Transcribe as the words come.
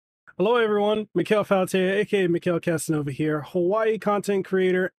Hello everyone, Mekel aka Mekel Kasanova here, Hawaii content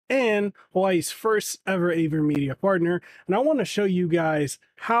creator and Hawaii's first ever AverMedia partner. And I want to show you guys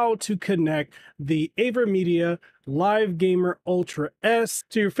how to connect the AverMedia Live Gamer Ultra S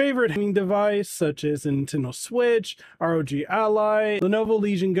to your favorite gaming device such as a Nintendo Switch, ROG Ally, Lenovo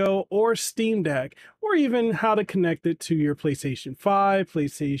Legion Go, or Steam Deck, or even how to connect it to your PlayStation 5,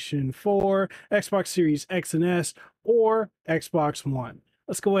 PlayStation 4, Xbox Series X and S, or Xbox One.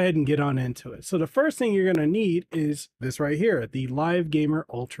 Let's go ahead and get on into it. So the first thing you're going to need is this right here, the Live Gamer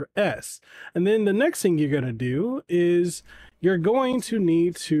Ultra S. And then the next thing you're going to do is you're going to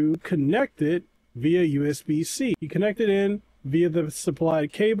need to connect it via USB-C. You connect it in via the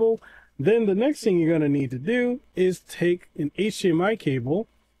supplied cable. Then the next thing you're going to need to do is take an HDMI cable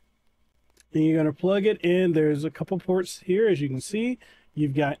and you're going to plug it in. There's a couple ports here, as you can see.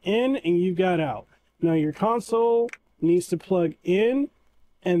 You've got in and you've got out. Now your console needs to plug in,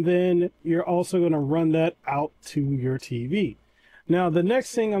 and then you're also going to run that out to your TV. Now, the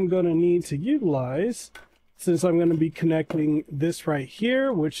next thing I'm going to need to utilize, since I'm going to be connecting this right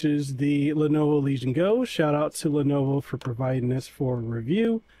here, which is the Lenovo Legion Go, shout out to Lenovo for providing this for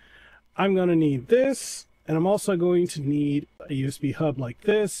review. I'm going to need this, and I'm also going to need a USB hub like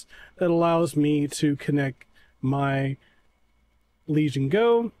this that allows me to connect my Legion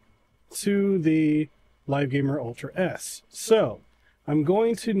Go to the Live Gamer Ultra S. So I'm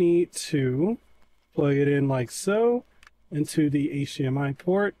going to need to plug it in like so into the HDMI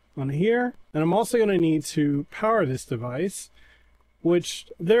port on here. And I'm also going to need to power this device, which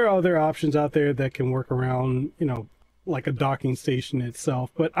there are other options out there that can work around, like a docking station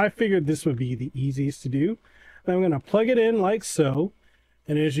itself. But I figured this would be the easiest to do. And I'm going to plug it in like so.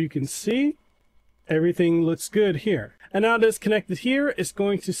 And as you can see, everything looks good here. And now that it's connected here, it's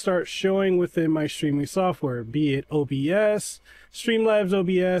going to start showing within my streaming software, be it OBS, Streamlabs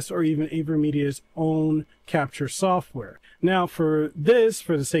OBS, or even AverMedia's own capture software. Now for the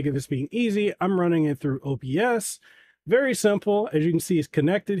sake of this being easy, I'm running it through OBS. Very simple. As you can see, it's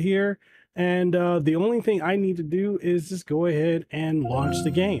connected here. And the only thing I need to do is just go ahead and launch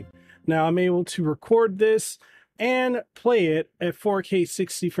the game. Now I'm able to record this and play it at 4K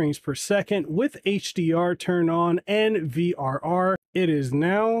 60 frames per second with HDR turned on and VRR. It is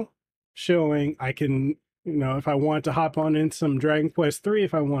now showing I can, if I want to hop on in some Dragon Quest 3,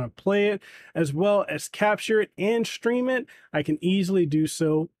 if I want to play it, as well as capture it and stream it, I can easily do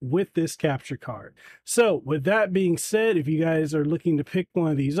so with this capture card. So with that being said, if you guys are looking to pick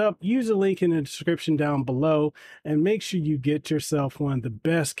one of these up, use a link in the description down below and make sure you get yourself one of the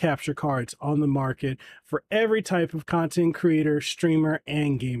best capture cards on the market for every type of content creator, streamer,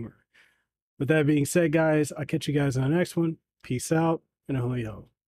 and gamer. With that being said, guys, I'll catch you guys on the next one. Peace out and ahoy ho.